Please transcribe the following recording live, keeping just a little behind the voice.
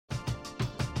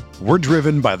We're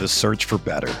driven by the search for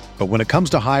better. But when it comes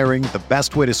to hiring, the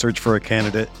best way to search for a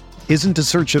candidate isn't to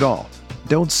search at all.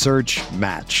 Don't search,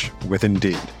 match with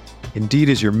Indeed. Indeed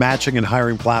is your matching and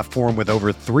hiring platform with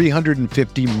over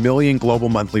 350 million global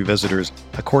monthly visitors,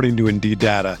 according to Indeed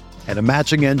data, and a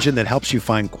matching engine that helps you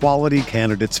find quality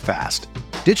candidates fast.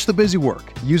 Ditch the busy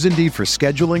work. Use Indeed for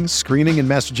scheduling, screening, and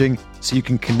messaging so you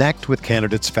can connect with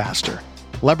candidates faster.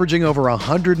 Leveraging over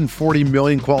 140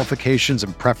 million qualifications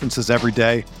and preferences every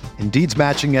day, Indeed's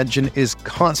matching engine is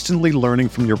constantly learning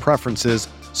from your preferences,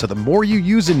 so the more you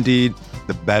use Indeed,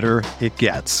 the better it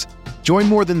gets. Join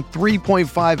more than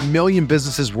 3.5 million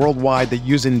businesses worldwide that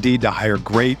use Indeed to hire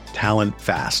great talent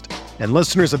fast. And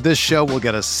listeners of this show will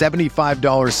get a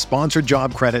 $75 sponsored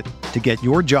job credit to get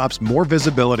your jobs more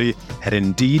visibility at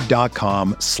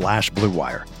Indeed.com/Blue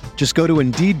Wire. Just go to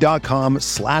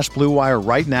Indeed.com/Blue Wire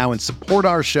right now and support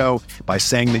our show by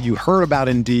saying that you heard about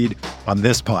Indeed on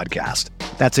this podcast.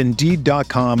 That's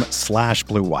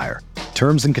Indeed.com/Blue Wire.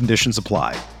 Terms and conditions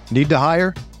apply. Need to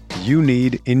hire? You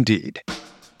need Indeed.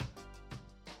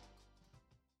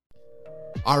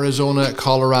 Arizona,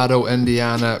 Colorado,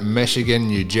 Indiana, Michigan,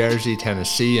 New Jersey,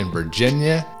 Tennessee, and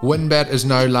Virginia. WynnBET is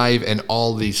now live in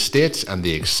all these states, and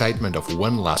the excitement of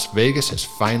Wynn Las Vegas has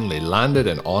finally landed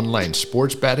in online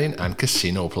sports betting and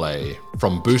casino play.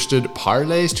 From boosted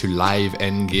parlays to live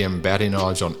in-game betting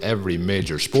odds on every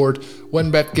major sport,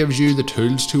 WynnBET gives you the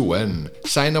tools to win.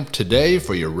 Sign up today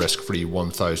for your risk-free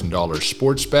 $1,000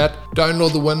 sports bet.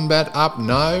 Download the WynnBET app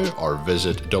now or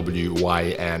visit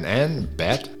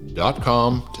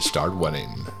wynnbet.com to start winning.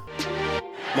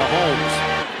 Mahomes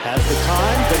has the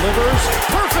time, delivers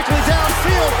perfectly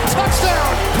downfield,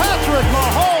 touchdown! Patrick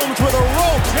Mahomes with a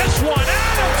rope. This one,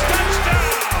 Adams,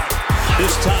 touchdown!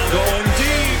 This time going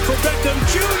deep for Beckham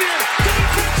Jr. Did he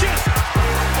catch it?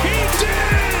 He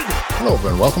did! Hello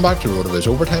everyone, welcome back to RotoViz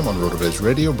Overtime on RotoViz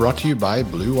Radio, brought to you by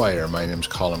Blue Wire. My name's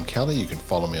Colin Kelly. You can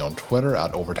follow me on Twitter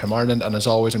at Overtime Ireland, and as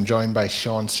always, I'm joined by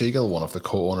Sean Siegel, one of the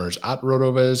co-owners at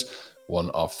RotoViz,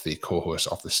 one of the co-hosts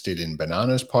of the Stealing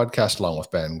Bananas podcast, along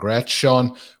with Ben Gretsch.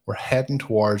 Sean, we're heading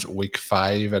towards week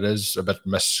 5. It is a bit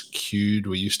miscued.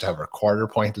 We used to have a quarter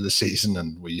point of the season,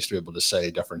 and we used to be able to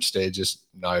say different stages.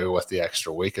 Now with the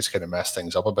extra week, it's kind of messed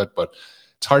things up a bit, but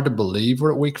it's hard to believe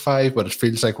we're at week 5, but it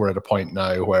feels like we're at a point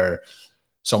now where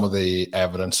some of the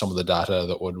evidence, some of the data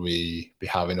that would we be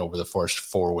having over the first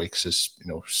 4 weeks is,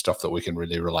 stuff that we can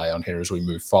really rely on here as we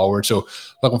move forward. So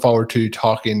looking forward to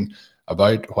talking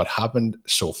about what happened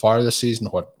so far this season,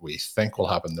 what we think will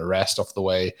happen the rest of the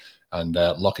way, and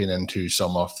looking into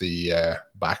some of the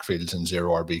backfields and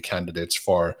zero RB candidates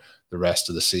for the rest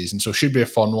of the season. So it should be a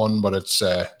fun one, but it's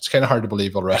kind of hard to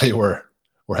believe already we're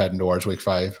heading towards week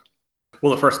 5.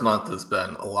 Well, the first month has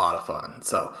been a lot of fun.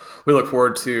 So we look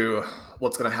forward to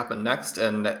what's going to happen next.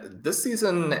 And this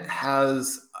season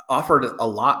has offered a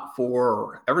lot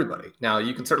for everybody. Now,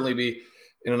 you can certainly be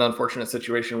in an unfortunate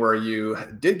situation where you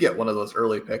did get one of those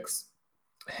early picks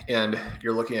and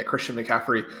you're looking at Christian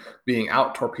McCaffrey being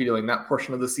out, torpedoing that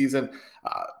portion of the season.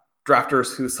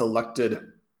 Drafters who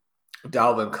selected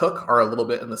Dalvin Cook are a little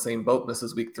bit in the same boat.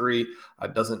 Misses week 3,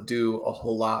 doesn't do a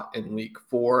whole lot in week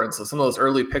 4. And so some of those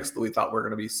early picks that we thought were going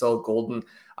to be so golden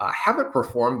haven't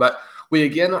performed, but we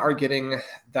again are getting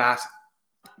that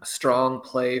strong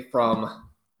play from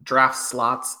draft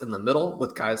slots in the middle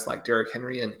with guys like Derrick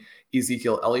Henry and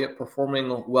Ezekiel Elliott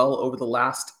performing well over the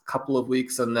last couple of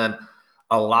weeks. And then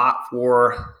a lot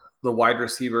for the wide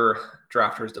receiver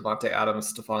drafters, Devontae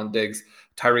Adams, Stephon Diggs,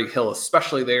 Tyreek Hill,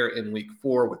 especially there in week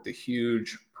 4 with the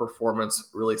huge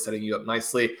performance, really setting you up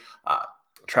nicely.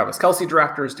 Travis Kelce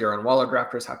drafters, Darren Waller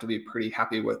drafters have to be pretty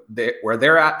happy with where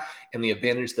they're at and the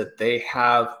advantage that they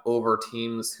have over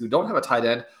teams who don't have a tight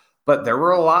end. But there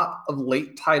were a lot of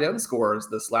late tight end scores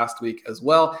this last week as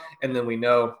well. And then we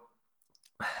know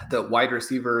that wide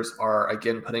receivers are,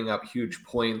 again, putting up huge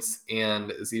points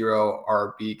and zero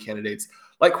RB candidates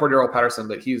like Cordero Patterson,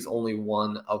 but he's only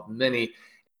one of many.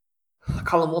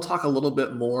 Colin, we'll talk a little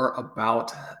bit more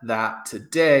about that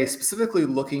today, specifically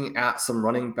looking at some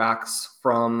running backs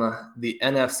from the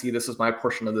NFC. This is my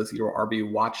portion of the zero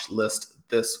RB watch list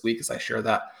this week as I share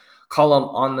that column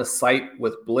on the site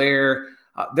with Blair.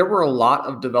 There were a lot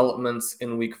of developments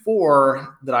in week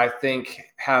 4 that I think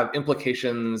have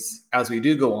implications as we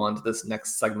do go on to this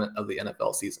next segment of the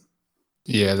NFL season.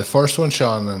 Yeah, the first one,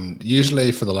 Sean, and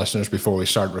usually for the listeners before we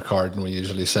start recording, we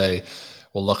usually say,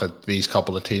 we'll look at these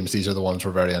couple of teams. These are the ones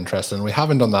we're very interested in. We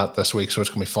haven't done that this week, so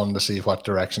it's going to be fun to see what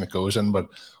direction it goes in. But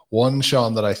one,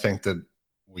 Sean, that I think that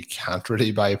we can't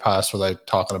really bypass without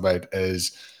talking about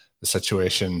is the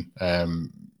situation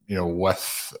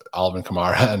with Alvin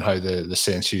Kamara and how the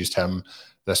Saints used him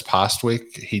this past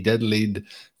week. He did lead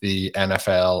the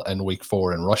NFL in week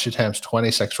 4 in rush attempts,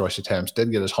 26 rush attempts,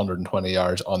 did get his 120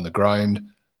 yards on the ground.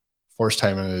 First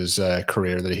time in his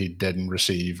career that he didn't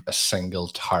receive a single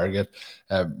target.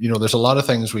 There's a lot of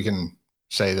things we can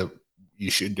say that you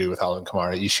should do with Alvin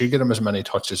Kamara. You should get him as many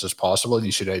touches as possible.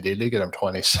 You should ideally get him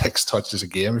 26 touches a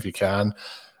game if you can.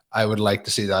 I would like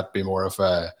to see that be more of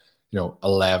a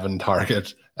 11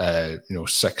 target,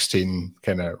 16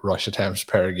 kind of rush attempts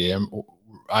per game.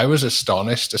 I was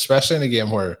astonished, especially in a game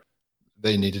where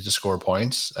they needed to score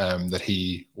points, that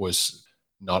he was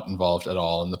not involved at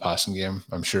all in the passing game.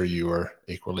 I'm sure you were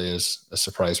equally as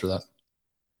surprised with that.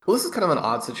 Well, this is kind of an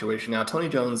odd situation now. Tony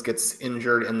Jones gets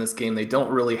injured in this game. They don't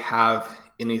really have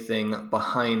anything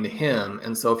behind him.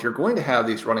 And so if you're going to have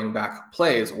these running back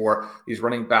plays or these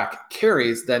running back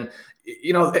carries, then,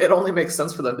 it only makes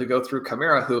sense for them to go through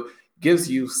Kamara, who gives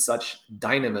you such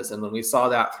dynamism. And we saw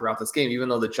that throughout this game. Even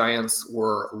though the Giants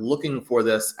were looking for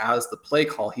this as the play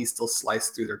call, he still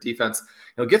sliced through their defense,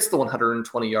 gets the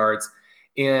 120 yards.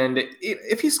 And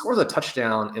if he scores a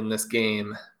touchdown in this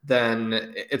game,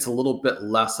 then it's a little bit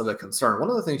less of a concern. One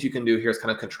of the things you can do here is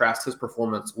kind of contrast his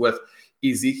performance with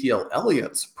Ezekiel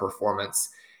Elliott's performance.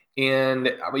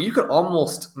 And you could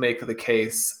almost make the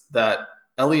case that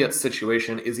Elliott's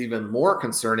situation is even more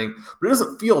concerning, but it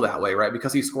doesn't feel that way, right?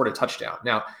 Because he scored a touchdown.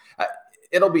 Now,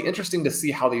 it'll be interesting to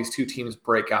see how these two teams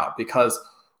break out, because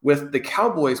with the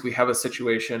Cowboys, we have a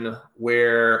situation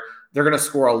where they're going to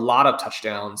score a lot of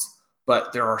touchdowns,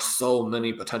 but there are so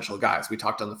many potential guys. We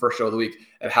talked on the first show of the week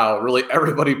at how really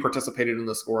everybody participated in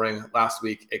the scoring last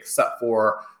week except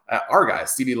for our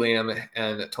guys, CeeDee Lamb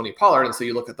and Tony Pollard. And so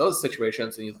you look at those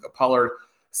situations and you look at Pollard,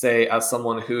 say, as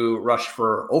someone who rushed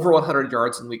for over 100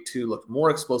 yards in week 2, looked more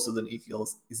explosive than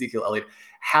Ezekiel Elliott,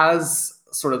 has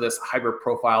sort of this hybrid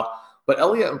profile. But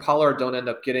Elliott and Pollard don't end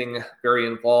up getting very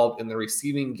involved in the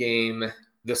receiving game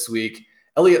this week.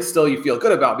 Elliott still you feel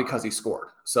good about because he scored.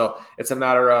 So it's a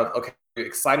matter of, okay, you're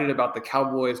excited about the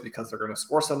Cowboys because they're going to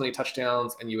score so many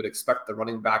touchdowns and you would expect the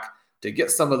running back to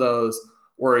get some of those,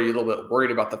 or are you a little bit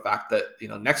worried about the fact that,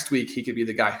 next week he could be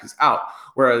the guy who's out?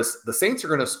 Whereas the Saints are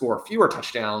going to score fewer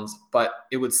touchdowns, but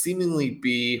it would seemingly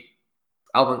be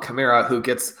Alvin Kamara who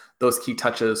gets those key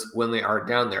touches when they are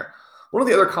down there. One of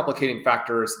the other complicating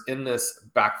factors in this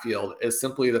backfield is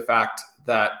simply the fact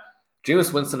that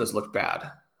Jameis Winston has looked bad.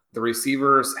 The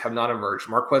receivers have not emerged.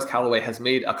 Marquez Callaway has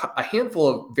made a handful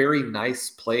of very nice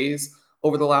plays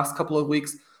over the last couple of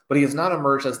weeks, but he has not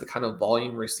emerged as the kind of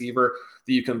volume receiver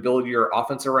that you can build your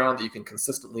offense around, that you can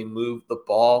consistently move the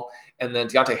ball. And then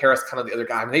Deontay Harris, kind of the other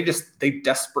guy. I mean, they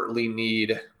desperately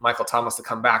need Michael Thomas to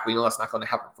come back. We know that's not going to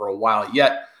happen for a while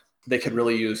yet. They could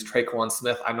really use Traquan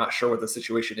Smith. I'm not sure what the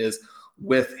situation is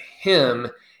with him.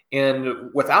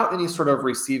 And without any sort of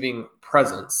receiving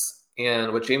presence,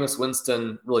 and with Jameis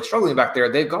Winston really struggling back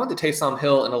there, they've gone to Taysom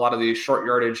Hill in a lot of these short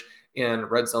yardage and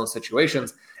red zone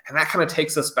situations. And that kind of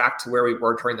takes us back to where we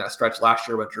were during that stretch last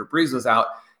year when Drew Brees was out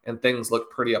and things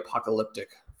looked pretty apocalyptic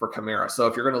for Kamara. So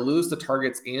if you're going to lose the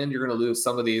targets and you're going to lose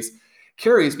some of these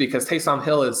carries, because Taysom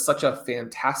Hill is such a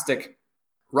fantastic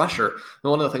rusher.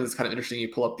 And one of the things that's kind of interesting, you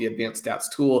pull up the advanced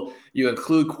stats tool, you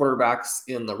include quarterbacks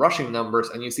in the rushing numbers,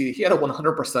 and you see he had a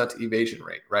 100% evasion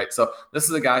rate, right? So this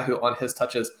is a guy who on his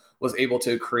touches was able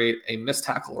to create a missed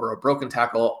tackle or a broken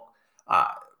tackle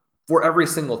for every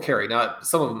single carry. Now,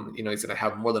 some of them, he's going to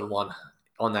have more than one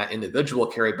on that individual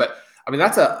carry, but I mean,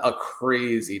 that's a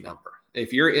crazy number.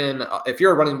 If you're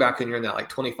a running back and you're in that like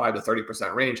 25 to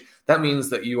 30% range, that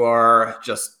means that you are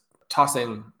just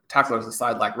tossing tacklers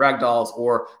aside like rag dolls,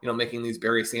 or, making these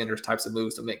Barry Sanders types of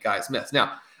moves to make guys miss.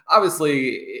 Now, obviously,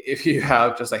 if you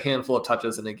have just a handful of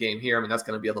touches in a game here, I mean, that's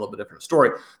going to be a little bit different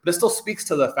story, but it still speaks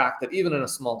to the fact that even in a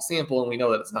small sample, and we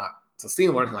know that it's not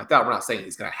sustainable or anything like that, we're not saying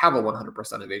he's going to have a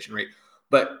 100% evasion rate,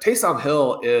 but Taysom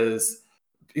Hill is,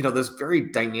 this very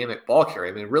dynamic ball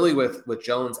carrier. I mean, really with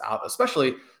Jones out,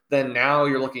 especially, then now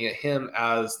you're looking at him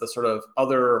as the sort of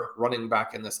other running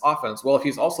back in this offense. Well, if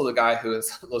he's also the guy who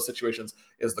is in those situations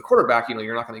is the quarterback,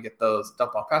 you're not going to get those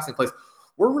dump off passing plays.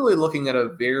 We're really looking at a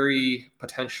very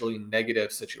potentially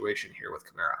negative situation here with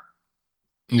Kamara.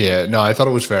 Yeah, no, I thought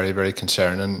it was very, very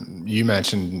concerning. You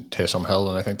mentioned Taysom Hill,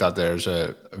 and I think that there's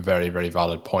a very, very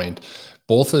valid point.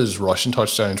 Both his rushing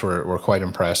touchdowns were quite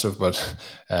impressive, but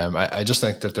I just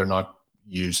think that they're not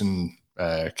using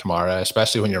Kamara,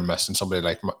 especially when you're missing somebody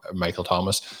like Michael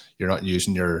Thomas. You're not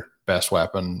using your best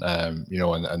weapon, in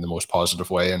the most positive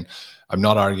way. And I'm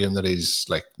not arguing that he's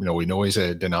we know he's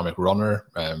a dynamic runner,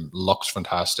 looks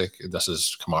fantastic. This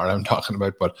is Kamara I'm talking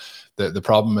about. But the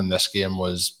problem in this game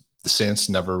was the Saints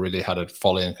never really had it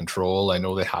fully in control. I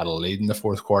know they had a lead in the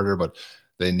fourth quarter, but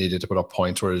they needed to put up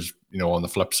points. Whereas, on the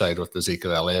flip side with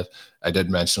Ezekiel Elliott, I did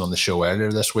mention on the show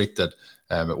earlier this week that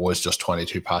it was just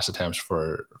 22 pass attempts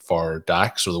for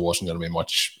Dak, so there wasn't going to be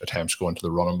much attempts going to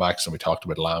the running backs, and we talked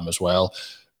about Lamb as well.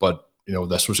 But,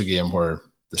 this was a game where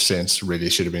the Saints really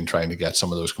should have been trying to get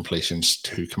some of those completions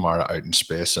to Kamara out in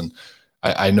space. And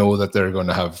I know that they're going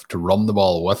to have to run the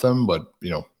ball with him, but,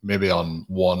 maybe on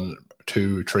 1,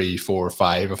 2, 3, 4,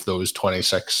 5 of those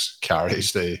 26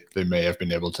 carries, they may have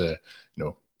been able to,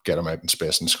 get him out in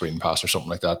space and screen pass or something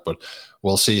like that. But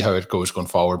we'll see how it goes going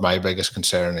forward. My biggest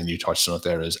concern, and you touched on it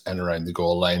there, is in around the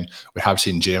goal line. We have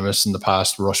seen Jameis in the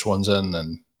past rush ones in,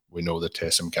 and we know that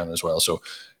Taysom can as well. So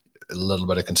a little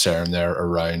bit of concern there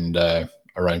around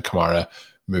Kamara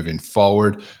moving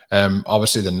forward.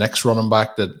 Obviously, the next running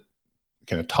back that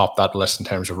kind of topped that list in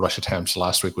terms of rush attempts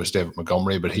last week was David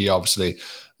Montgomery, but he obviously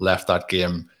left that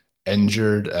game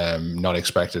injured, not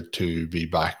expected to be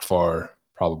back for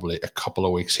probably a couple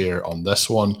of weeks here on this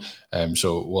one.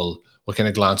 So we'll kind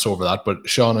of glance over that. But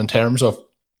Sean, in terms of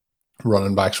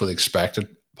running backs with expected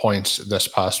points this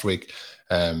past week,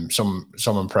 some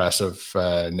impressive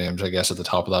names, I guess, at the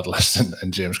top of that list,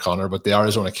 and James Conner. But the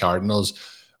Arizona Cardinals,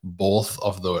 both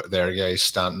of their guys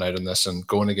standing out in this and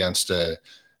going against a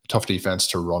tough defense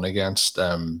to run against.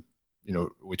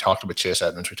 We talked about Chase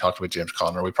Edmonds, we talked about James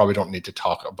Conner. We probably don't need to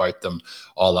talk about them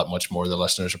all that much more. The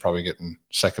listeners are probably getting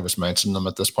sick of us mentioning them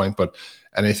at this point. But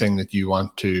anything that you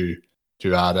want to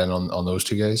add in on those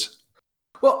two guys?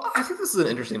 Well, I think this is an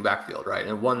interesting backfield, right?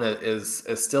 And one that is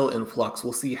still in flux.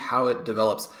 We'll see how it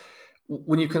develops.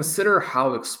 When you consider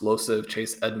how explosive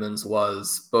Chase Edmonds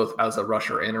was, both as a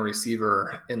rusher and a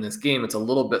receiver in this game, it's a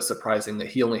little bit surprising that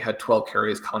he only had 12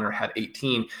 carries. Conner had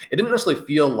 18. It didn't necessarily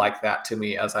feel like that to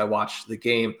me as I watched the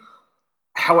game.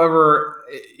 However,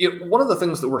 one of the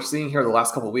things that we're seeing here the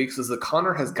last couple of weeks is that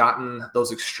Conner has gotten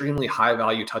those extremely high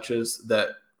value touches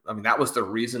that was the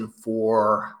reason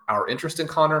for our interest in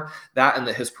Conner, that and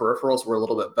that his peripherals were a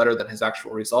little bit better than his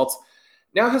actual results.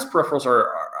 Now his peripherals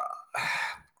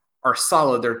are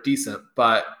solid, they're decent,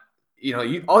 but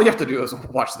all you have to do is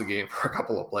watch the game for a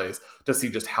couple of plays to see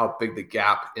just how big the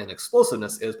gap in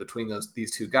explosiveness is between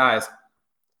these two guys.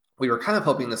 We were kind of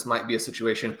hoping this might be a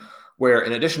situation where,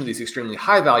 in addition to these extremely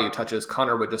high value touches,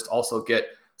 Conner would just also get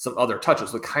some other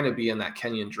touches, would kind of be in that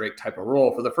Kenyon Drake type of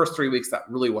role. For the first 3 weeks, that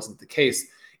really wasn't the case.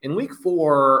 In week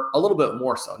 4, a little bit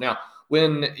more so. Now,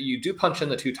 when you do punch in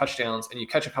the 2 touchdowns and you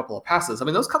catch a couple of passes,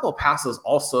 those couple of passes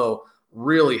also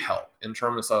really help in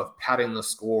terms of padding the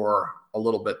score a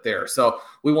little bit there. So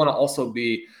we want to also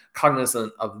be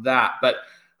cognizant of that. But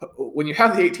when you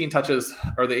have the 18 touches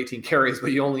or the 18 carries,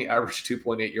 but you only average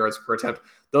 2.8 yards per attempt,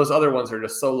 those other ones are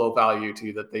just so low value to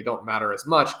you that they don't matter as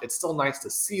much. It's still nice to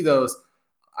see those.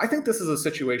 I think this is a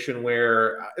situation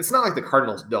where it's not like the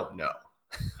Cardinals don't know,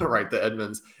 right, that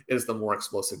Edmonds is the more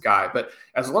explosive guy. But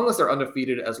as long as they're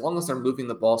undefeated, as long as they're moving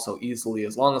the ball so easily,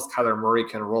 as long as Kyler Murray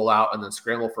can roll out and then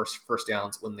scramble for first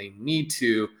downs when they need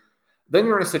to, then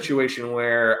you're in a situation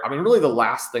where, really the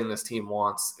last thing this team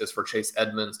wants is for Chase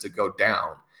Edmonds to go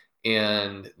down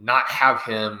and not have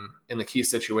him in the key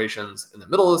situations in the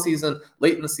middle of the season,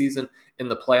 late in the season, in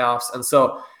the playoffs. And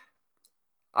so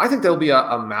I think there'll be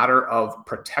a matter of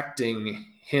protecting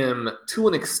him to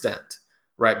an extent,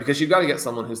 right? Because you've got to get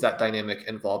someone who's that dynamic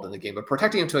involved in the game, but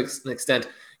protecting him to an extent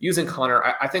using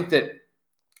Conner. I think that,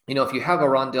 if you have a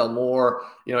Rondale Moore,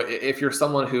 if you're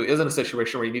someone who is in a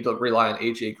situation where you need to rely on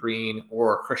AJ Green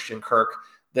or Christian Kirk,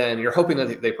 then you're hoping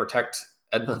that they protect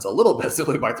Edmonds a little bit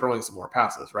simply by throwing some more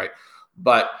passes, right?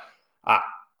 But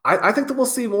I think that we'll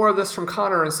see more of this from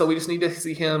Conner, and so we just need to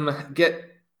see him get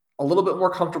a little bit more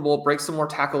comfortable, break some more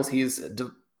tackles. He's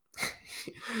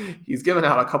given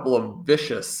out a couple of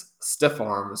vicious stiff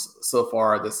arms so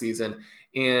far this season.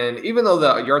 And even though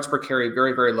the yards per carry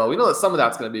very, very low, we know that some of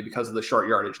that's going to be because of the short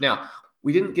yardage. Now,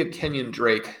 we didn't give Kenyon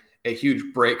Drake a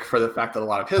huge break for the fact that a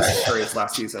lot of his carries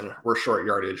last season were short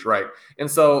yardage, right? And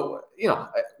so,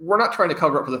 we're not trying to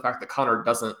cover up for the fact that Conner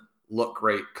doesn't look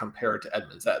great compared to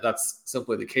Edmonds. That's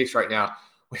simply the case right now.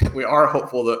 We are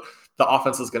hopeful that the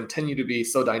offense is going to continue to be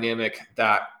so dynamic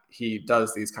that he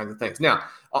does these kinds of things. Now,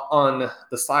 on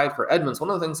the side for Edmonds, one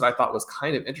of the things that I thought was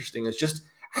kind of interesting is just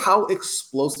how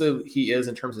explosive he is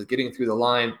in terms of getting through the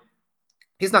line.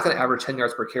 He's not going to average 10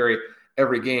 yards per carry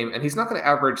every game, and he's not going to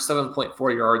average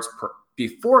 7.4 yards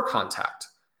before contact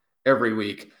every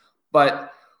week.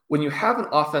 But when you have an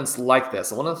offense like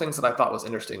this, and one of the things that I thought was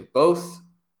interesting, both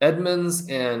Edmonds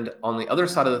and on the other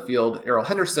side of the field, Errol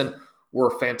Henderson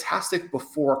were fantastic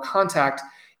before contact,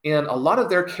 and a lot of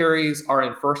their carries are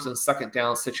in first and second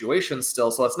down situations still.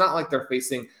 So it's not like they're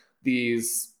facing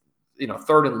these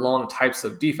third and long types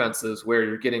of defenses where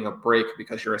you're getting a break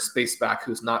because you're a space back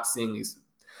who's not seeing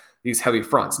these heavy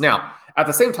fronts. Now, at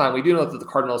the same time, we do know that the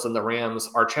Cardinals and the Rams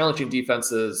are challenging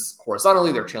defenses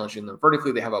horizontally. They're challenging them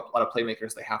vertically. They have a lot of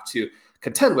playmakers they have to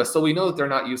contend with. So we know that they're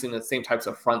not using the same types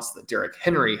of fronts that Derrick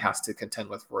Henry has to contend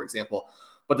with, for example.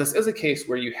 But this is a case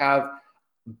where you have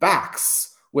backs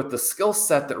with the skill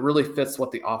set that really fits what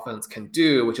the offense can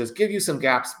do, which is give you some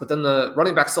gaps, but then the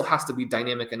running back still has to be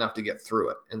dynamic enough to get through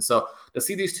it. And so to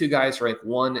see these two guys rank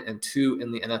 1 and 2 in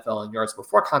the NFL in yards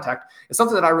before contact is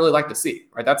something that I really like to see,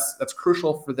 right? That's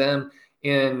crucial for them.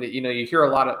 And, you hear a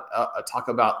lot of talk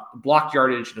about block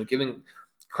yardage, giving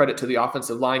credit to the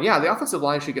offensive line. Yeah, the offensive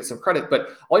line should get some credit,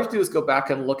 but all you have to do is go back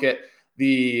and look at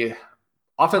the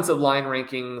offensive line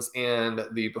rankings and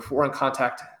the before and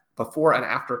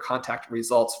after contact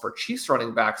results for Chiefs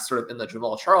running backs sort of in the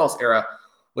Jamal Charles era.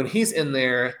 When he's in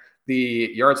there, the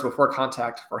yards before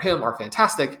contact for him are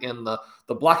fantastic, and the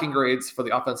blocking grades for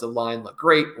the offensive line look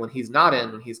great. When he's not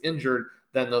in, when he's injured,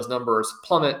 then those numbers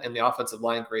plummet and the offensive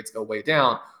line grades go way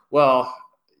down. Well,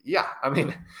 yeah,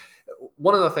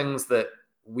 one of the things that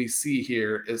we see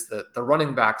here is that the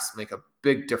running backs make a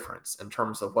big difference in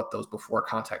terms of what those before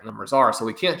contact numbers are. So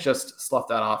we can't just slough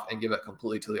that off and give it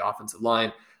completely to the offensive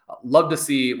line. Love to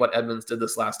see what Edmonds did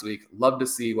this last week. Love to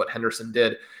see what Henderson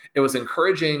did. It was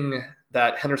encouraging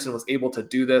that Henderson was able to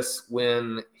do this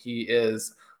when he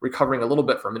is recovering a little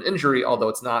bit from an injury, although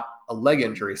it's not a leg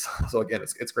injury. So again,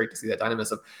 it's great to see that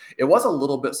dynamism. It was a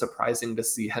little bit surprising to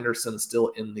see Henderson still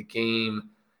in the game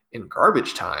in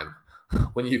garbage time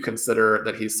when you consider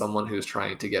that he's someone who's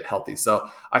trying to get healthy. So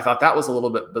I thought that was a little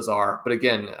bit bizarre. But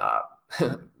again,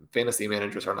 fantasy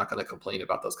managers are not going to complain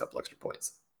about those couple extra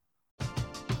points.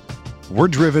 We're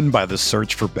driven by the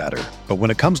search for better. But when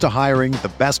it comes to hiring,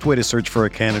 the best way to search for a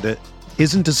candidate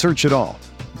isn't to search at all.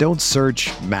 Don't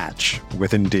search, match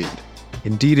with Indeed.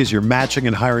 Indeed is your matching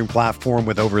and hiring platform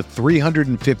with over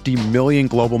 350 million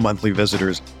global monthly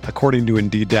visitors, according to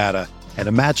Indeed data, and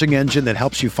a matching engine that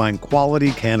helps you find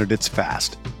quality candidates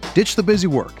fast. Ditch the busy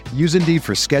work. Use Indeed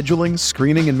for scheduling,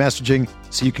 screening, and messaging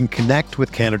so you can connect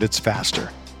with candidates faster.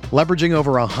 Leveraging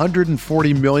over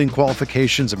 140 million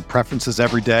qualifications and preferences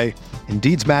every day,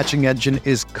 Indeed's matching engine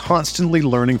is constantly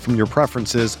learning from your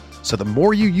preferences, so the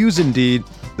more you use Indeed,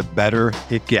 the better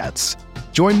it gets.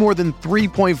 Join more than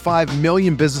 3.5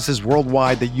 million businesses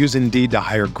worldwide that use Indeed to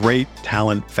hire great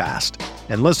talent fast.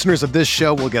 And listeners of this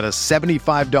show will get a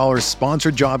 $75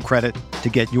 sponsored job credit to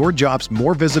get your jobs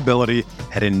more visibility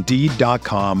at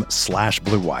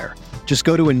Indeed.com/Blue Wire. Just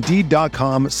go to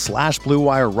Indeed.com/Blue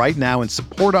Wire right now and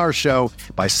support our show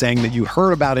by saying that you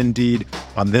heard about Indeed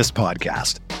on this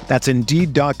podcast. That's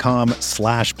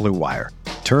Indeed.com/Blue Wire.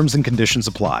 Terms and conditions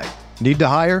apply. Need to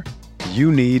hire?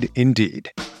 You need Indeed.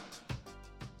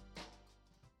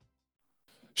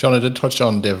 Sean, I did touch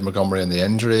on David Montgomery and the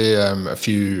injury a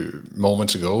few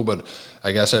moments ago, but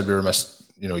I guess I'd be remiss.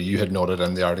 You had noted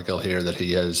in the article here that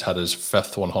he has had his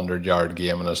 5th 100-yard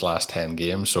game in his last 10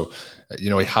 games. So, he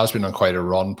has been on quite a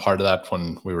run. Part of that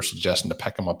when we were suggesting to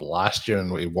pick him up last year,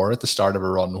 and we were at the start of a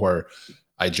run where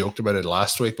I joked about it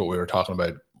last week, but we were talking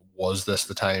about, was this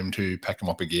the time to pick him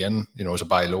up again? It was a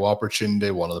buy low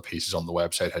opportunity. One of the pieces on the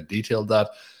website had detailed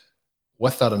that.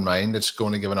 With that in mind, it's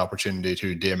going to give an opportunity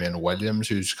to Damian Williams,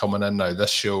 who's coming in. Now, this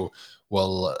show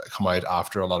will come out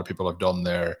after a lot of people have done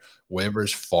their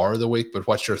waivers for the week, but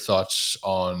what's your thoughts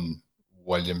on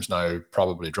Williams now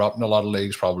probably dropping a lot of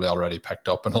leagues, probably already picked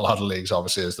up in a lot of leagues,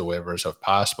 obviously, as the waivers have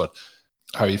passed, but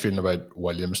how are you feeling about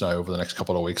Williams now over the next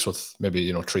couple of weeks with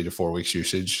maybe, 3 to 4 weeks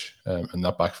usage in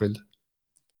that backfield?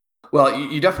 Well,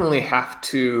 you definitely have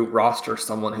to roster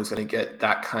someone who's going to get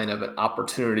that kind of an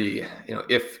opportunity,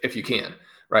 if you can,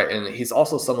 right? And he's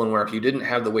also someone where if you didn't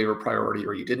have the waiver priority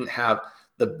or you didn't have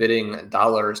the bidding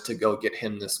dollars to go get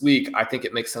him this week, I think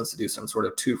it makes sense to do some sort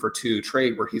of 2-for-2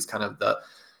 trade where he's kind of the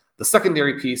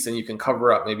secondary piece and you can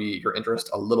cover up maybe your interest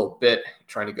a little bit,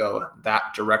 trying to go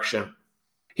that direction.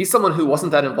 He's someone who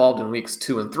wasn't that involved in weeks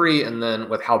 2 and 3, and then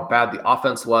with how bad the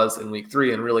offense was in week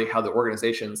 3 and really how the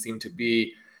organization seemed to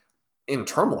be in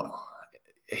turmoil.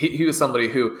 He was somebody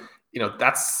who,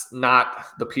 that's not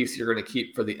the piece you're going to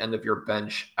keep for the end of your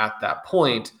bench at that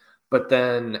point. But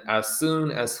then as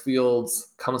soon as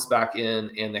Fields comes back in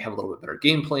and they have a little bit better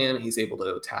game plan, he's able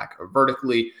to attack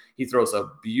vertically. He throws a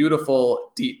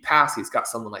beautiful deep pass. He's got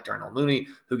someone like Darnell Mooney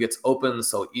who gets open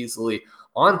so easily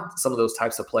on some of those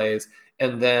types of plays.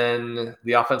 And then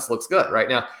the offense looks good. Right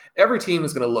now, every team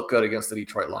is going to look good against the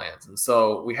Detroit Lions. And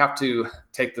so we have to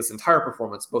take this entire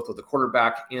performance, both with the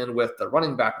quarterback and with the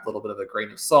running back, with a little bit of a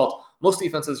grain of salt. Most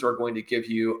defenses are going to give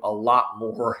you a lot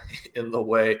more in the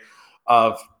way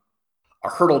of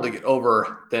hurdle to get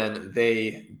over than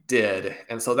they did.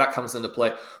 And so that comes into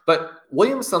play. But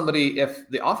Williams, somebody, if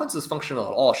the offense is functional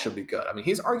at all, should be good. I mean,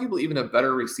 he's arguably even a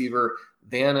better receiver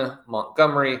than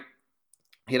Montgomery.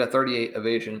 He had a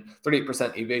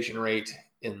 38% evasion rate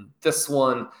in this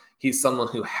one. He's someone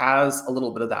who has a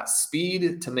little bit of that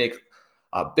speed to make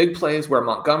big plays, where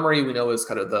Montgomery, we know, is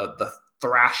kind of the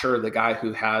thrasher, the guy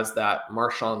who has that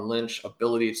Marshawn Lynch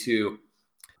ability to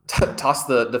toss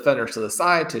the defenders to the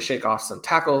side, to shake off some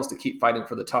tackles, to keep fighting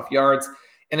for the tough yards.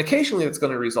 And occasionally it's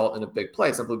going to result in a big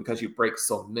play simply because you break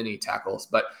so many tackles.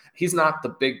 But he's not the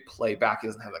big play back. He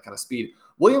doesn't have that kind of speed.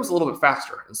 Williams a little bit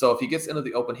faster. And so if he gets into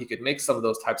the open, he could make some of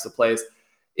those types of plays.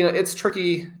 It's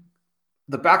tricky.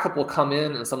 The backup will come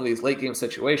in some of these late game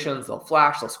situations. They'll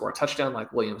flash, they'll score a touchdown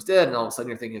like Williams did. And all of a sudden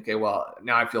you're thinking, okay, well,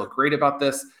 now I feel great about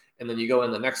this. And then you go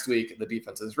in the next week, the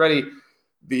defense is ready.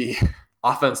 The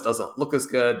offense doesn't look as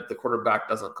good. The quarterback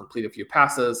doesn't complete a few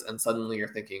passes. And suddenly you're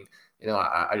thinking,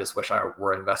 I just wish I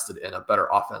were invested in a better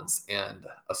offense and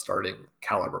a starting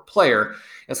caliber player.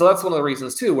 And so that's one of the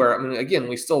reasons too, where, again,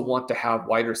 we still want to have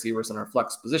wide receivers in our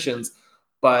flex positions.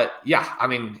 But yeah,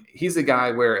 he's a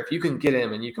guy where if you can get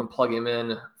him and you can plug him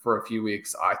in for a few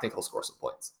weeks, I think he'll score some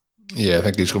points. Yeah, I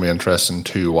think he's going to be interesting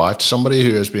to watch. Somebody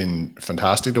who has been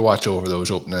fantastic to watch over those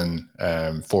opening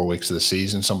 4 weeks of the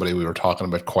season, somebody we were talking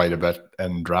about quite a bit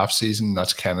in draft season,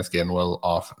 that's Kenneth Gainwell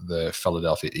of the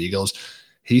Philadelphia Eagles.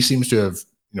 He seems to have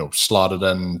slotted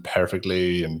in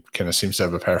perfectly and kind of seems to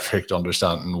have a perfect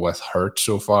understanding with Hurts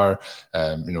so far.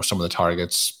 Some of the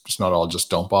targets, it's not all just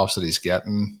dump offs that he's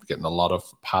getting a lot of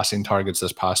passing targets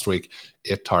this past week.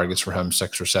 8 targets for him,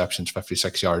 6 receptions,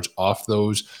 56 yards off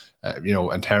those.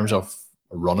 In terms of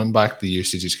running back, the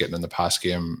usage he's getting in the pass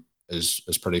game is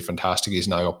pretty fantastic. He's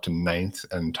now up to 9th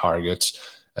in targets.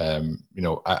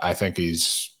 I think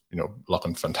he's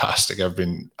looking fantastic.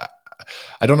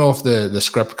 I don't know if the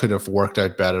script could have worked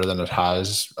out better than it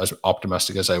has, as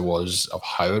optimistic as I was of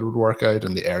how it would work out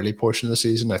in the early portion of the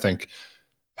season. I think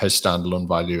his standalone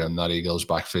value in that Eagles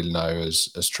backfield now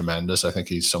is tremendous. I think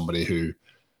he's somebody who,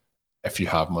 if you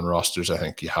have him on rosters, I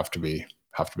think you have to be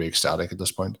ecstatic at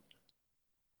this point.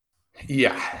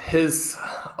 Yeah, his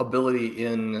ability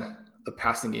in the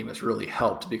passing game has really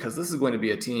helped, because this is going to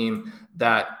be a team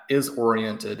that is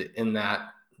oriented in that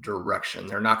direction.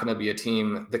 They're not going to be a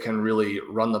team that can really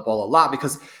run the ball a lot,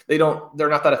 because they're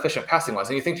not that efficient passing wise.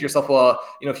 And you think to yourself, well,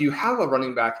 if you have a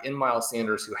running back in Miles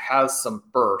Sanders who has some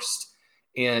burst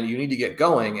and you need to get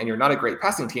going and you're not a great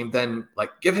passing team, then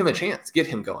give him a chance, get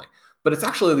him going. But it's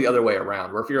actually the other way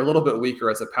around, where if you're a little bit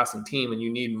weaker as a passing team and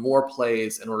you need more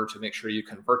plays in order to make sure you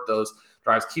convert those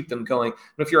drives, keep them going.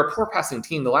 But if you're a poor passing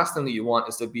team, the last thing that you want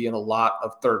is to be in a lot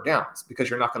of third downs, because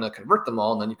you're not going to convert them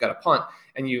all. And then you've got to punt.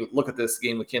 And you look at this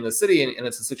game with Kansas City, and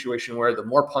it's a situation where the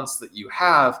more punts that you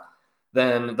have,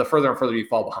 then the further and further you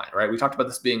fall behind, right? We talked about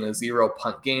this being a 0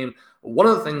 punt game. One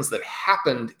of the things that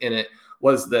happened in it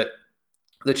was that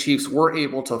the Chiefs were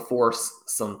able to force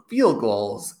some field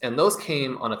goals, and those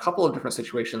came on a couple of different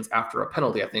situations after a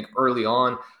penalty. I think early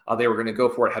on, they were going to go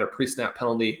for it, had a pre-snap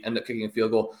penalty, end up kicking a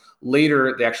field goal.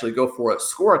 Later, they actually go for it,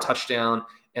 score a touchdown,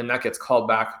 and that gets called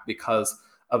back because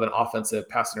of an offensive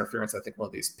pass interference. I think one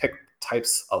of these pick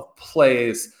types of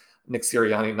plays. Nick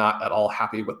Sirianni not at all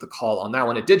happy with the call on that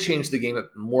one. It did change the game. It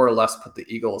more or less put the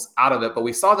Eagles out of it, but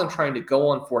we saw them trying to go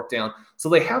on 4th down. So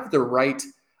they have the right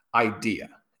idea.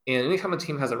 And anytime a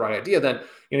team has the right idea, then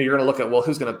you're going to look at, well,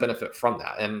 who's going to benefit from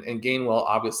that? And Gainwell,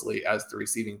 obviously, as the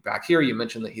receiving back here, you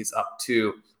mentioned that he's up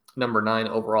to number 9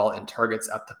 overall in targets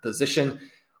at the position.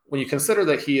 When you consider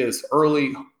that he is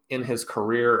early in his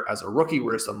career as a rookie,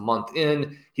 we're just a month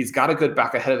in, he's got a good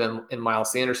back ahead of him in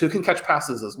Miles Sanders, who can catch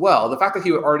passes as well. The fact that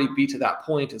he would already be to that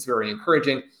point is very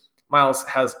encouraging. Miles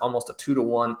has almost a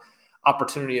 2-to-1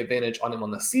 opportunity advantage on him on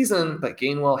the season, but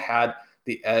Gainwell had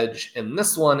the edge in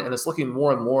this one, and it's looking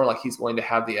more and more like he's going to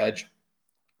have the edge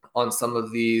on some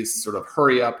of these sort of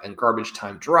hurry up and garbage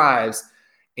time drives.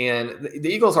 And the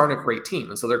Eagles aren't a great team,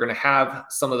 and so they're going to have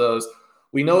some of those.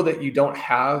 We know that you don't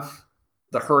have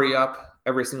the hurry up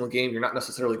every single game. You're not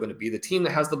necessarily going to be the team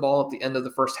that has the ball at the end of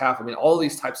the first half. All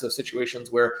these types of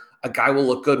situations where a guy will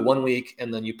look good one week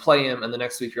and then you play him, and the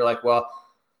next week you're like, well,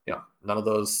 none of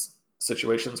those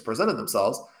situations presented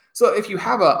themselves. So if you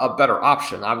have a better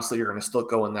option, obviously you're going to still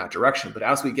go in that direction. But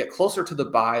as we get closer to the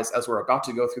buys, as we're about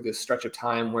to go through this stretch of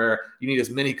time where you need as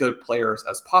many good players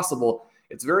as possible,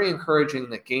 it's very encouraging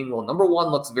that Gainwell, number 1,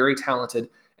 looks very talented,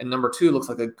 and number 2, looks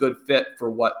like a good fit for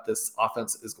what this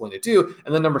offense is going to do.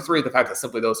 And then number 3, the fact that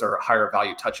simply those are higher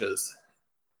value touches,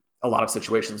 a lot of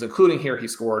situations, including here, he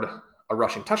scored a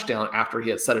rushing touchdown after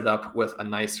he had set it up with a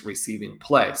nice receiving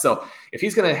play. So if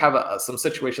he's going to have some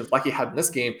situations like he had in this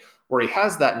game where he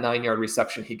has that 9-yard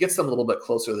reception, he gets them a little bit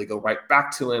closer, they go right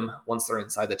back to him once they're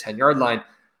inside the 10-yard line.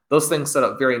 Those things set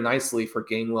up very nicely for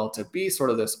Gainwell to be sort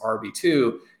of this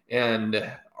RB2.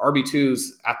 And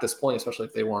RB2s at this point, especially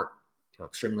if they weren't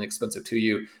extremely expensive to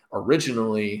you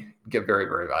originally, get very,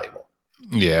 very valuable.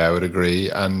 Yeah, I would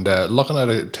agree. And looking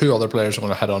at two other players I'm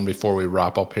going to head on before we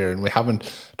wrap up here, and we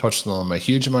haven't touched on them a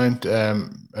huge amount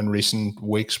in recent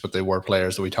weeks, but they were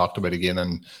players that we talked about again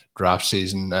in draft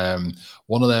season.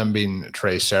 One of them being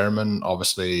Trey Sermon,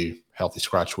 obviously healthy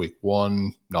scratch week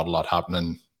 1, not a lot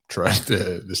happening throughout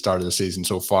the start of the season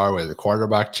so far with the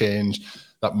quarterback change.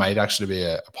 That might actually be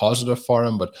a positive for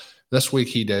him, but this week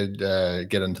he did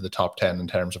get into the top 10 in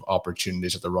terms of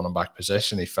opportunities at the running back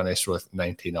position. He finished with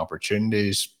 19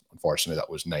 opportunities. Unfortunately, that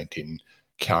was 19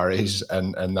 carries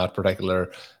in that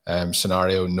particular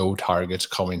scenario. No targets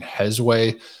coming his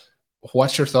way.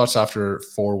 What's your thoughts after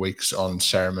 4 weeks on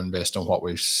Sermon based on what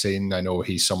we've seen? I know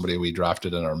he's somebody we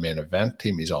drafted in our main event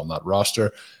team. He's on that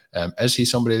roster. Is he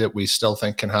somebody that we still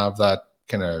think can have that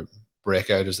kind of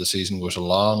breakout as the season goes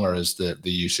along, or is the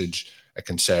usage a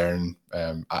concern?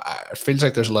 It feels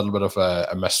like there's a little bit of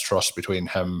a mistrust between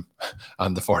him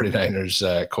and the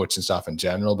 49ers coaching staff in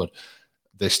general, but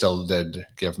they still did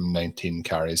give him 19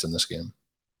 carries in this game.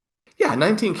 Yeah,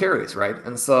 19 carries, right?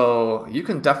 And so you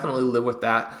can definitely live with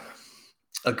that.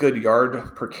 A good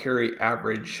yard per carry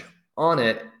average on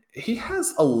it. He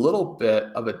has a little bit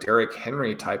of a Derrick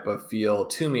Henry type of feel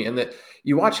to me, in that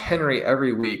you watch Henry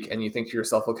every week and you think to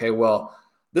yourself, okay, well,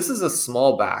 this is a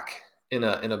small back in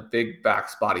a big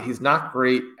back's body. He's not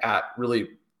great at really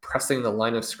pressing the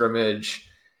line of scrimmage,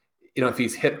 if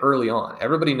he's hit early on.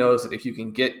 Everybody knows that if you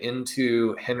can get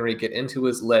into Henry, get into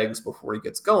his legs before he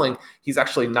gets going, he's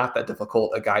actually not that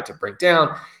difficult a guy to bring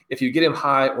down. If you get him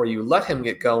high or you let him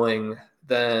get going,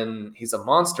 then he's a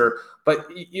monster. But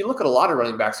you look at a lot of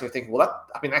running backs and you're thinking, well,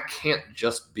 that can't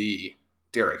just be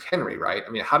Derrick Henry, right? I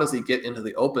mean, how does he get into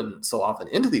the open so often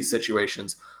into these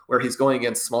situations where he's going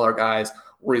against smaller guys,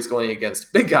 or he's going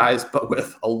against big guys, but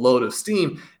with a load of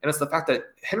steam? And it's the fact that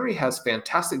Henry has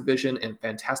fantastic vision and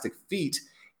fantastic feet,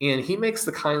 and he makes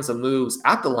the kinds of moves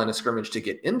at the line of scrimmage to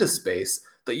get into space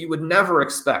that you would never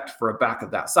expect for a back of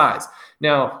that size.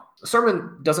 Now,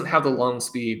 Sermon doesn't have the long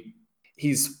speed.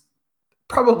 He's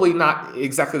probably not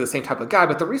exactly the same type of guy,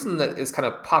 but the reason that is kind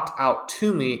of popped out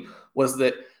to me was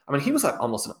that, he was at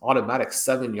almost an automatic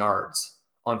 7 yards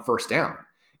on first down.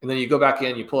 And then you go back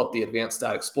in, you pull up the Advanced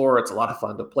Stat Explorer. It's a lot of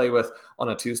fun to play with on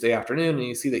a Tuesday afternoon, and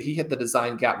you see that he hit the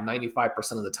design gap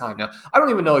 95% of the time. Now, I don't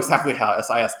even know exactly how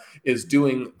SIS is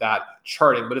doing that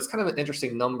charting, but it's kind of an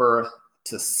interesting number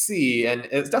to see. And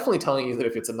it's definitely telling you that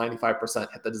if it's a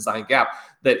 95% hit the design gap,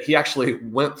 that he actually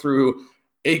went through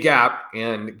a gap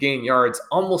and gained yards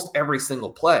almost every single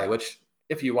play, which,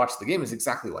 if you watch the game, is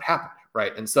exactly what happened,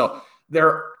 right? And so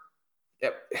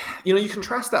you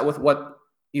contrast that with what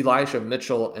Elijah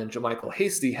Mitchell and JaMycal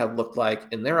Hasty have looked like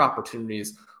in their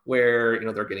opportunities, where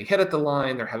they're getting hit at the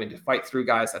line, they're having to fight through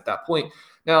guys at that point.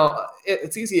 Now,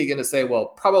 it's easy again to say, well,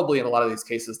 probably in a lot of these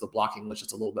cases the blocking was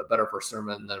just a little bit better for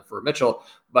Sermon than for Mitchell,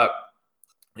 but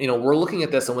we're looking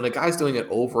at this, and when a guy's doing it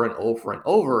over and over and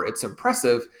over, it's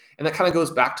impressive. And that kind of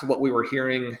goes back to what we were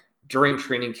hearing during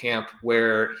training camp,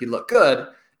 where he looked good,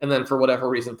 and then for whatever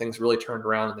reason things really turned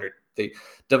around and they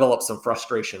developed some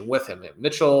frustration with him. And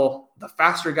Mitchell, the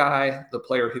faster guy, the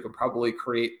player who can probably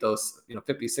create those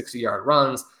 50, 60-yard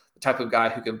runs, the type of guy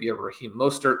who can be a Raheem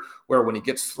Mostert, where when he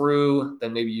gets through,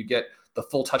 then maybe you get the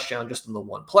full touchdown just in the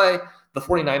one play. The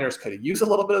 49ers could use a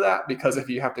little bit of that, because if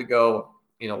you have to go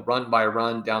run by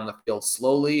run down the field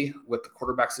slowly with the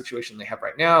quarterback situation they have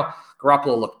right now,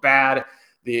 Garoppolo looked bad.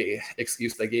 The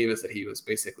excuse they gave is that he was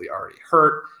basically already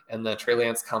hurt. And then Trey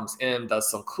Lance comes in,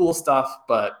 does some cool stuff,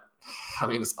 but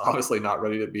is obviously not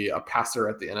ready to be a passer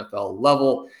at the NFL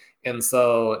level. And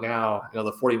so now,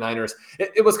 the 49ers,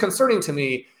 it was concerning to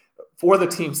me for the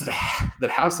teams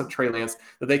that have some Trey Lance,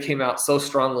 that they came out so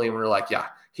strongly and were like, yeah,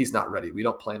 he's not ready. We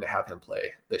don't plan to have him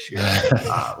play this year.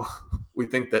 We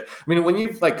think that, when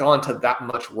you've gone to that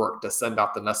much work to send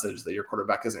out the message that your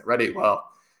quarterback isn't ready,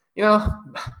 well,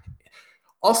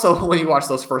 also when you watch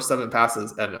those first 7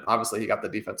 passes, and obviously he got the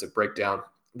defensive breakdown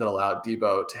that allowed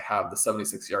Debo to have the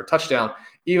 76-yard touchdown.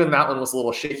 Even that one was a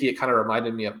little shaky. It kind of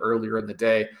reminded me of earlier in the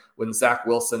day when Zach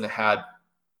Wilson had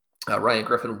Ryan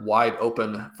Griffin wide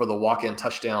open for the walk-in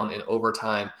touchdown in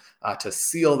overtime to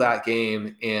seal that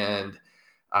game. And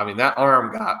I mean, that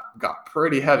arm got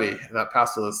pretty heavy. That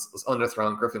pass was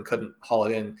underthrown. Griffin couldn't haul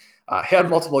it in. He had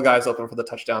multiple guys open for the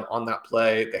touchdown on that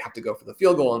play. They have to go for the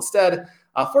field goal instead.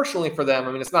 Fortunately for them,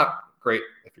 I mean, it's not great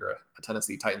if you're a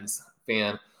Tennessee Titans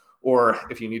fan or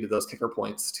if you needed those kicker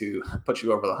points to put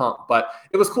you over the hump. But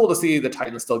it was cool to see the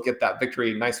Titans still get that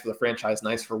victory. Nice for the franchise,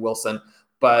 nice for Wilson.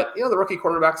 But, the rookie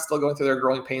quarterback's still going through their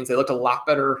growing pains. They looked a lot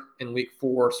better in week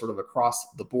 4, sort of across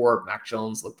the board. Mac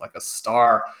Jones looked like a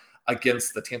star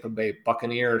against the Tampa Bay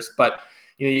Buccaneers. But,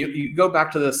 you go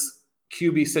back to this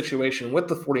QB situation with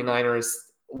the 49ers.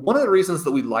 One of the reasons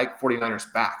that we like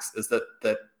 49ers backs is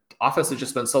that offense has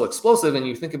just been so explosive. And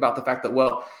you think about the fact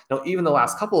that, even the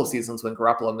last couple of seasons when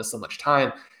Garoppolo missed so much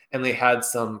time and they had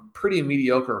some pretty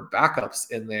mediocre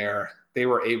backups in there, they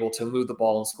were able to move the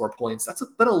ball and score points. That's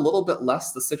been a little bit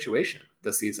less the situation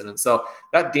this season. And so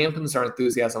that dampens our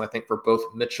enthusiasm, I think, for both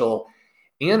Mitchell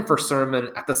and for Sermon.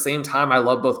 At the same time, I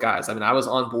love both guys. I mean, I was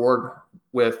on board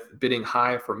with bidding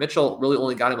high for Mitchell. Really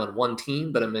only got him on one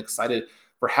team, but I'm excited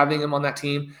for having him on that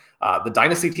team. The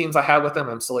dynasty teams I had with him,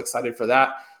 I'm still excited for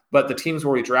that. But the teams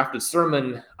where we drafted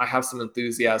Sermon, I have some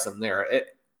enthusiasm there.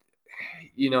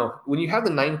 When you have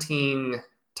the 19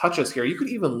 touches here, you could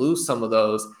even lose some of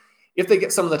those if they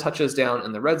get some of the touches down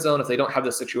in the red zone, if they don't have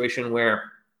the situation where,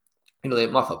 they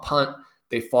muff a punt,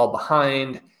 they fall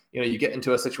behind, you get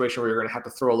into a situation where you're going to have to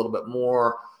throw a little bit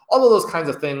more. All of those kinds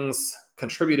of things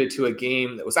contributed to a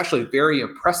game that was actually very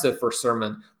impressive for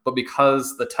Sermon, but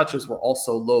because the touches were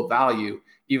also low value,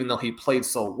 even though he played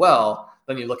so well,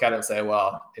 then you look at it and say,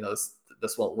 well,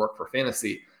 this won't work for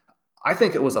fantasy. I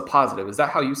think it was a positive. Is that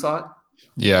how you saw it?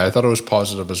 Yeah, I thought it was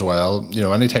positive as well.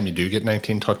 Anytime you do get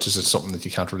 19 touches, it's something that you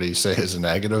can't really say is a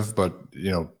negative, but,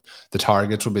 the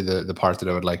targets would be the part that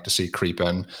I would like to see creep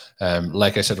in.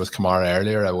 Like I said with Kamara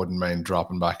earlier, I wouldn't mind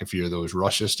dropping back a few of those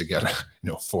rushes to get,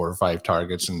 4 or 5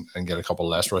 targets and get a couple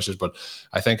less rushes. But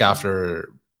I think after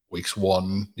weeks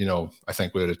 1, I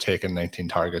think we would have taken 19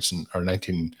 targets or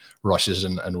 19 rushes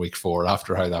in week 4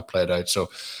 after how that played out.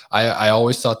 So I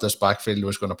always thought this backfield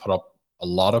was going to put up a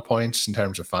lot of points in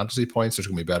terms of fantasy points. There's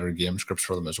going to be better game scripts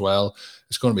for them as well.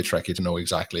 It's going to be tricky to know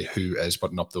exactly who is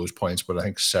putting up those points, but I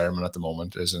think Sermon at the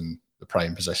moment is in the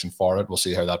prime position for it. We'll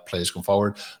see how that plays going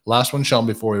forward. Last one, Sean,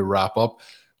 before we wrap up,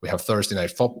 we have Thursday Night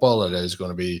Football. It is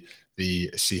going to be the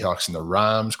Seahawks and the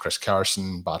Rams. Chris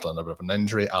Carson battling a bit of an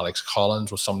injury. Alex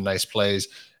Collins with some nice plays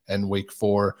in week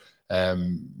 4.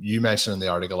 You mentioned in the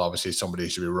article, obviously, somebody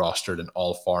should be rostered in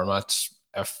all formats.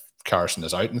 If Carson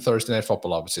is out in Thursday Night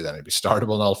Football, obviously then he'd be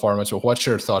startable in all formats. But what's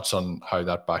your thoughts on how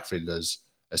that backfield is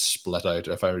split out?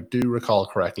 If I do recall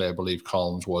correctly, I believe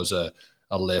Collins was a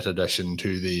late addition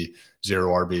to the 0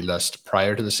 RB list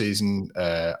prior to the season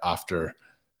after,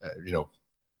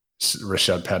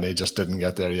 Rashad Penny just didn't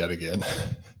get there yet again.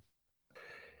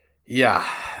 Yeah,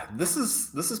 this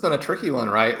has been a tricky one,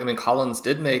 right? I mean, Collins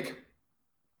did make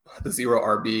the 0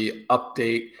 RB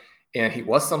update, and he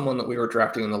was someone that we were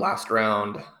drafting in the last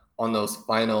round on those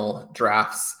final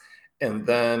drafts. And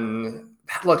then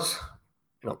that looked,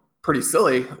 pretty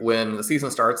silly when the season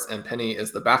starts and Penny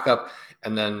is the backup,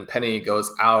 and then Penny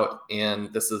goes out,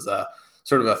 and this is a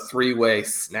sort of a 3-way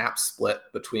snap split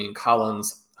between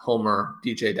Collins, Homer,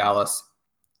 DJ Dallas.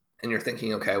 And you're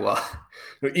thinking, okay, well,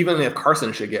 even if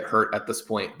Carson should get hurt at this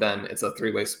point, then it's a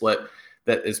 3-way split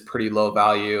that is pretty low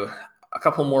value. A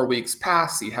couple more weeks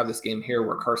pass. You have this game here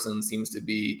where Carson seems to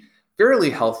be fairly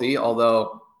healthy,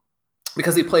 although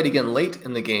because he played again late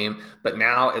in the game, but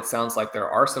now it sounds like there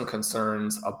are some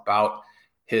concerns about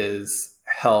his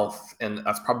health, and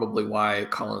that's probably why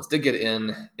Collins did get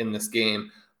in this game.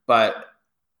 But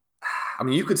I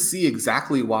mean, you could see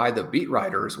exactly why the beat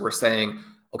writers were saying,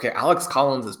 okay, Alex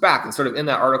Collins is back. And sort of in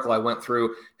that article, I went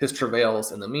through his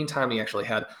travails. In the meantime, he actually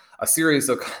had a series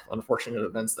of unfortunate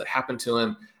events that happened to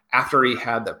him after he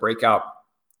had that breakout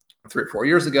 3 or 4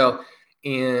 years ago.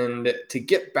 And to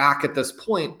get back at this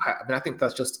point, I think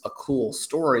that's just a cool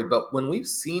story. But when we've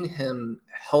seen him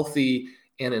healthy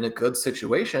and in a good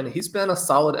situation, he's been a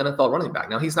solid NFL running back.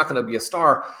 Now, he's not going to be a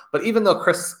star, but even though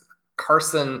Chris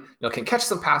Carson, can catch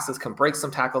some passes, can break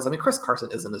some tackles. I mean, Chris Carson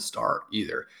isn't a star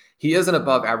either. He is an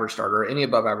above average starter. Any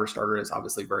above average starter is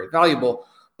obviously very valuable,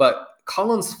 but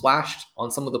Collins flashed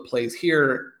on some of the plays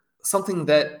here, something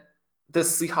that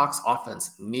this Seahawks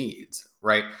offense needs,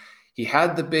 right? He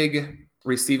had the big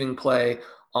receiving play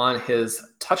on his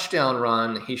touchdown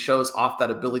run. He shows off that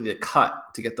ability to cut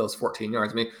to get those 14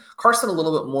 yards. I mean, Carson, a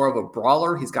little bit more of a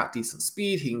brawler. He's got decent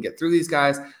speed. He can get through these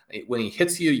guys. When he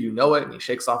hits you, you know it, and he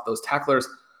shakes off those tacklers.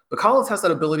 But Collins has that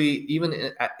ability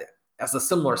even as a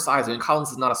similar size. I mean,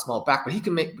 Collins is not a small back, but he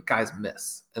can make guys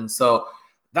miss. And so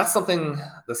that's something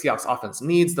the Seahawks offense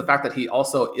needs. The fact that he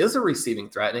also is a receiving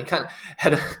threat, and he kind of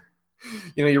had,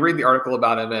 you read the article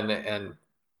about him, and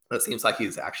it seems like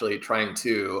he's actually trying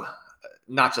to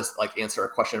not just like answer a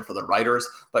question for the writers,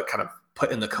 but kind of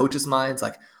put in the coaches' minds,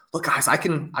 like, look, guys, I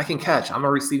can catch. I'm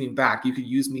a receiving back. You could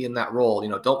use me in that role.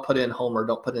 Don't put in Homer.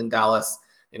 Don't put in Dallas.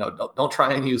 Don't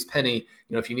try and use Penny.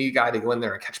 If you need a guy to go in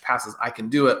there and catch passes, I can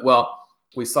do it. Well,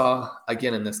 we saw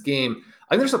again in this game,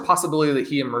 I think there's a possibility that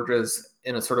he emerges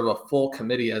in a sort of a full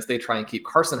committee as they try and keep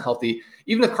Carson healthy.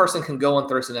 Even if Carson can go on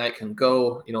Thursday night, can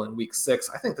go, in week 6,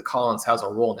 I think that Collins has a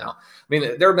role now. I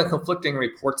mean, there have been conflicting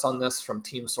reports on this from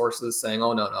team sources saying,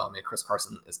 oh, no. I mean, Chris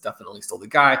Carson is definitely still the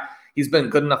guy. He's been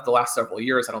good enough the last several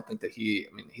years. I don't think that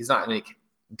he's not in any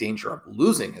danger of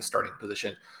losing his starting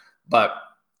position. But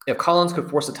if Collins could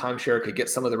force a timeshare, could get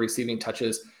some of the receiving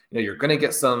touches, you're going to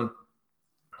get some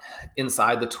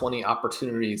inside the 20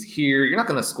 opportunities here. You're not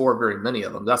going to score very many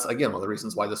of them. That's, again, one of the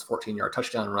reasons why this 14-yard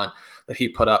touchdown run that he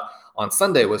put up on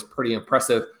Sunday was pretty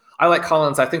impressive. I like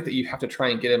Collins. I think that you have to try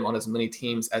and get him on as many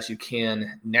teams as you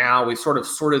can now. We sort of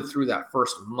sorted through that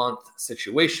first month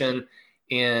situation,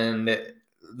 and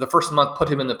the first month put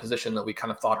him in the position that we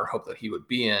kind of thought or hoped that he would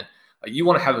be in. You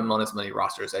want to have him on as many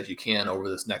rosters as you can over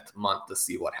this next month to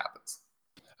see what happens.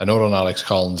 A note on Alex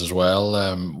Collins as well.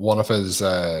 One of his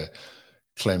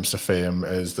claims to fame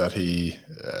is that he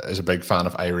is a big fan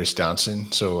of Irish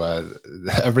dancing. So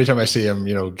every time I see him,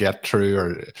 get through,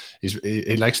 or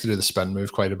he likes to do the spin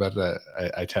move quite a bit.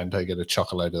 I tend to get a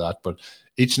chuckle out of that. But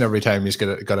each and every time he's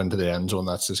got into the end zone,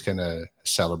 that's his kind of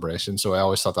celebration. So I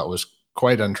always thought that was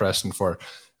quite interesting for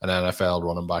an NFL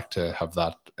running back to have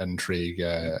that intrigue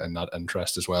and that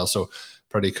interest as well. So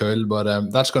pretty cool.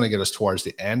 But that's going to get us towards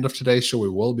the end of today's show. We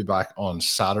will be back on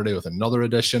Saturday with another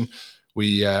edition.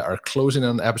 We are closing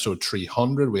on episode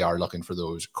 300. We are looking for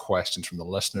those questions from the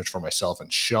listeners for myself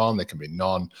and Sean. They can be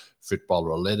non-football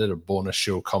related. A bonus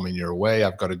show coming your way.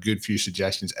 I've got a good few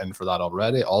suggestions in for that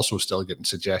already. Also still getting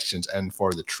suggestions in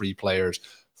for the 3 players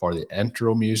for the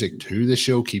intro music to the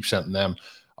show. Keep sending them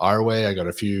our way. I got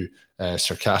a few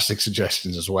sarcastic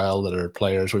suggestions as well that are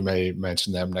players. We may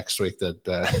mention them next week that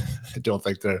I don't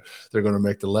think they're going to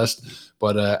make the list.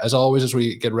 But as always, as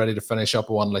we get ready to finish up,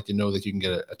 I want to let you know that you can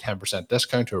get a 10%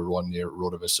 discount to a 1-year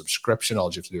RotoViz subscription. All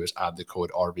you have to do is add the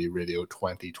code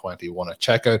RVRadio2021 at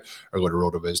checkout, or go to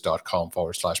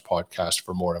rotoviz.com/podcast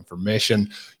for more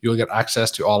information. You'll get access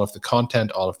to all of the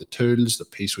content, all of the tools, the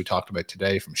piece we talked about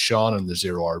today from Sean and the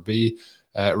Zero RB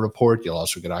report. You'll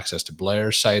also get access to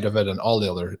Blair's side of it, and all the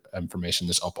other information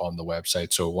is up on the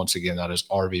website. So once again, that is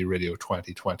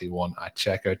RVRadio2021 at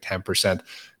checkout, 10%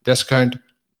 discount.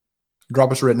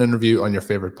 Drop us a written interview on your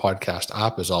favorite podcast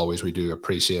app. As always, we do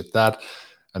appreciate that.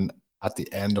 And at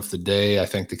the end of the day, I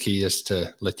think the key is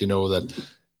to let you know that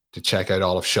to check out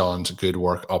all of Sean's good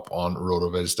work up on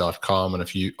rotoviz.com. And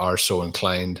if you are so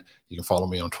inclined, you can follow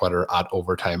me on Twitter at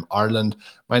Overtime Ireland.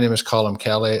 My name is Colm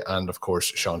Kelly, and of course,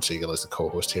 Sean Siegel is the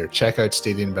co-host here. Check out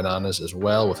Stadium Bananas as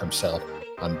well with himself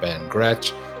and Ben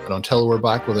Gretsch. And until we're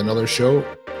back with another show,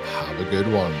 have a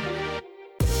good one.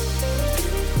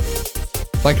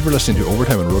 Thank you for listening to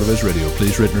Overtime on RotoViz Radio.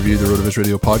 Please rate and review the RotoViz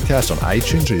Radio podcast on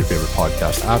iTunes or your favorite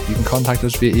podcast app. You can contact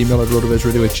us via email at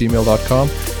rotovizradio@gmail.com.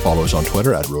 Follow us on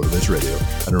Twitter at RotoViz Radio.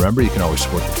 And remember, you can always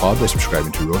support the pod by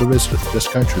subscribing to RotoViz with a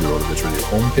discount through the RotoViz Radio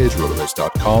homepage,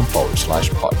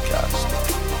 rotoviz.com/podcast.